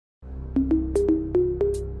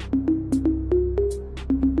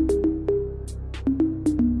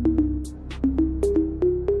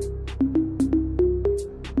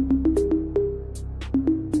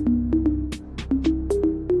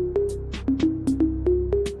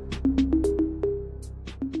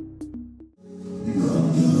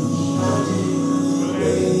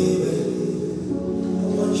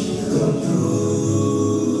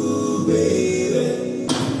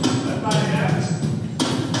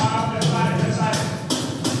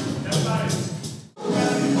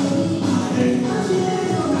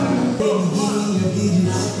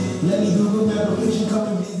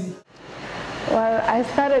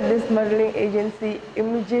this modeling agency,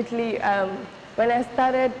 immediately when I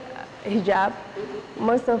started hijab,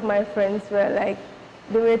 most of my friends were like,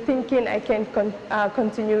 they were thinking I can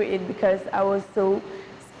continue it because I was so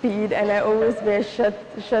speed and I always wear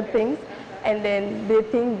short things. And then they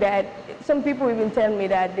think that, some people even tell me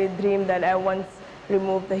that they dream that I once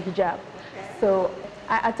removed the hijab. So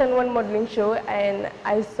I attended one modeling show and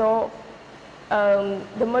I saw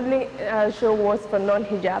the modeling show was for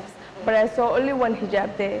non-hijabs, but I saw only one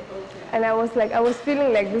hijab there. And I was like, I was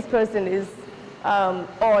feeling like this person is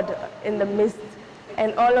odd in the midst,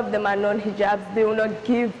 and all of them are non-hijabs. They will not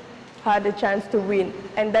give her the chance to win,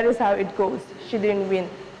 and that is how it goes. She didn't win.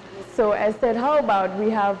 So I said, how about we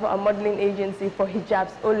have a modeling agency for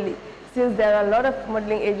hijabs only, since there are a lot of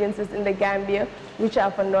modeling agencies in the Gambia which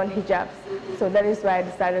are for non-hijabs. So that is why I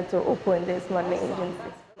decided to open this modeling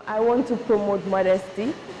agency. I want to promote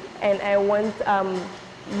modesty, and I want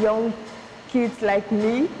young kids like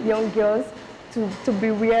me, young girls, to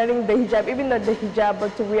be wearing the hijab, even not the hijab,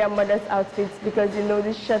 but to wear modest outfits, because you know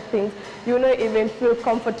these short things, you will not even feel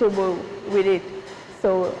comfortable with it.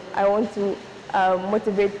 So I want to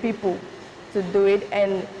motivate people to do it,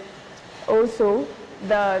 and also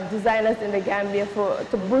the designers in the Gambia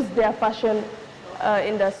to boost their fashion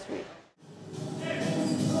industry.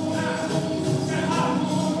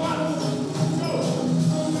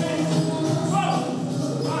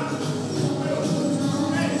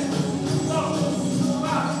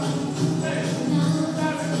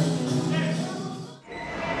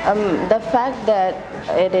 The fact that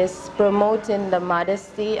it is promoting the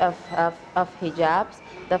modesty of hijabs,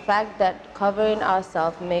 the fact that covering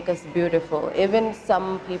ourselves makes us beautiful. Even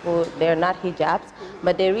some people, they're not hijabs,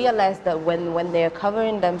 but they realize that when they're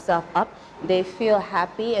covering themselves up, they feel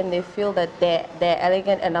happy and they feel that they're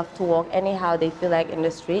elegant enough to walk anyhow they feel like in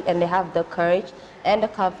the street, and they have the courage and the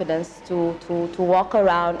confidence to walk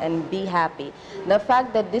around and be happy. The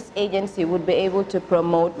fact that this agency would be able to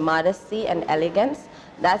promote modesty and elegance,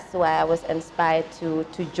 that's why I was inspired to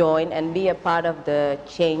join and be a part of the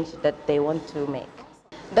change that they want to make.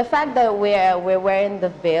 The fact that we're wearing the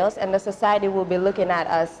veils and the society will be looking at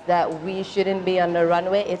us that we shouldn't be on the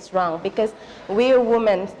runway, it's wrong, because we're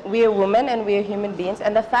women and we're human beings,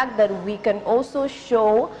 and the fact that we can also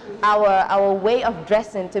show our way of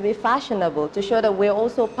dressing to be fashionable, to show that we're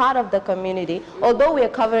also part of the community. Although we're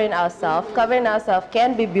covering ourselves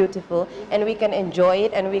can be beautiful, and we can enjoy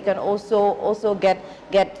it, and we can also get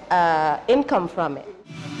income from it.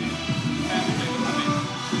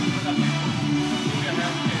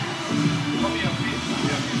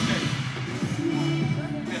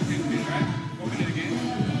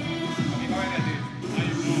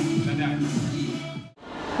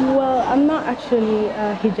 Well, I'm not actually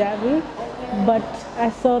hijabi, but I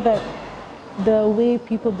saw that the way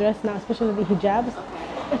people dress now, especially the hijabs,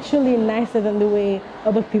 actually nicer than the way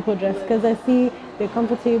other people dress, because I see they're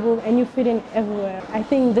comfortable and you fit in everywhere. I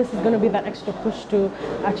think this is going to be that extra push to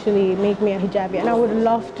actually make me a hijabi, and I would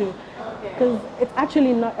love to, because it's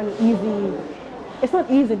actually not an easy, it's not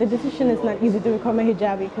easy, the decision is not easy to become a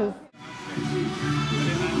hijabi, because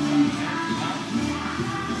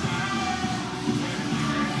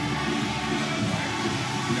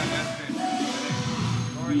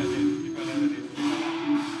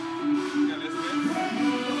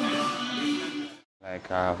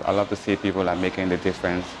I love to see people are making the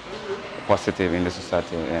difference positive in the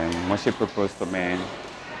society. And when she proposed to me,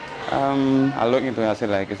 I look into it, I said,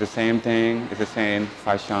 like, it's the same thing, it's the same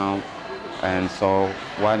fashion, and so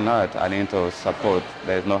why not? I need to support.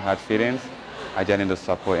 There's no hard feelings. I just need to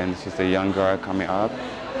support, and she's a young girl coming up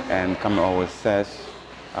and coming up with such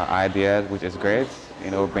ideas, which is great,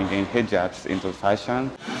 you know, bringing hijabs into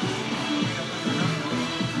fashion.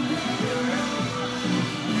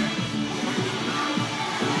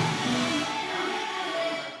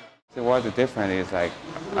 So what the difference is, like,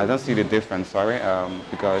 I don't see the difference, sorry,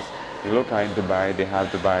 because you look at Dubai, they have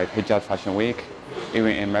Dubai Hijab Fashion Week.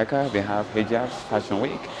 Even in America, they have Hijab Fashion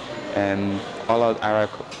Week. And all of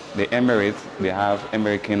the Emirates, they have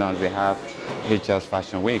Americans, they have Hijab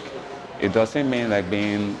Fashion Week. It doesn't mean like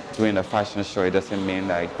doing a fashion show, it doesn't mean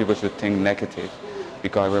like people should think negative.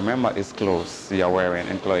 Because remember, it's clothes you're wearing,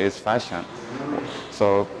 and clothes is fashion.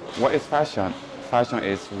 So what is fashion? Fashion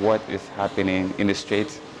is what is happening in the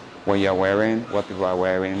streets, what you're wearing, what people are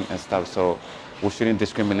wearing and stuff. So we shouldn't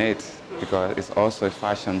discriminate, because it's also a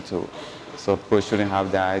fashion too. So people shouldn't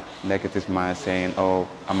have that negative mind saying, oh,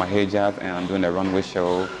 I'm a hijab and I'm doing a runway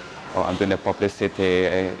show, or I'm doing a publicity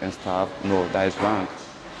and stuff. No, that is wrong.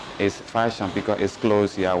 It's fashion because it's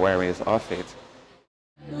clothes you are wearing, it's outfit.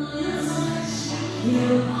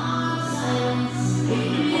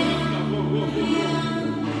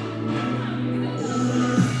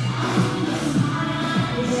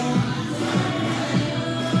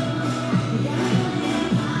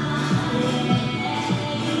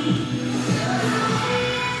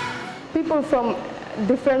 from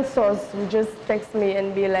different sources who just text me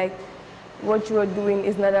and be like, what you are doing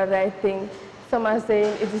is not a right thing. Some are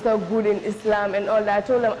saying it is not good in Islam and all that. I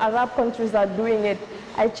told them Arab countries are doing it.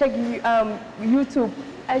 I checked YouTube,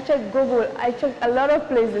 I checked Google, I checked a lot of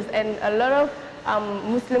places, and a lot of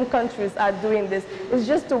Muslim countries are doing this. It's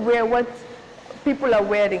just to wear what people are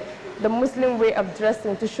wearing, the Muslim way of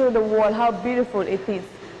dressing, to show the world how beautiful it is.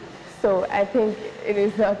 So I think it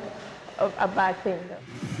is not a bad thing.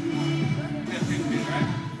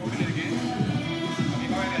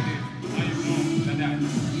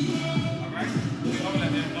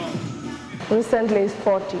 Recently it's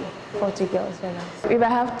 40 girls right now. If I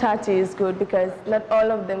have 30, it's good because not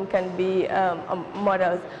all of them can be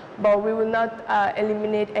models, but we will not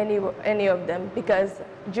eliminate any of them because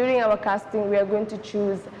during our casting we are going to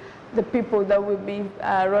choose the people that will be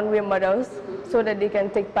runway models so that they can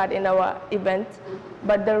take part in our event,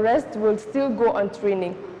 but the rest will still go on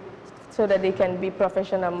training so that they can be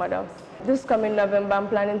professional models. This coming November, I'm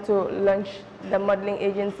planning to launch the modeling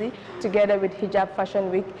agency together with Hijab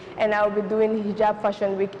Fashion Week, and I'll be doing Hijab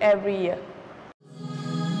Fashion Week every year.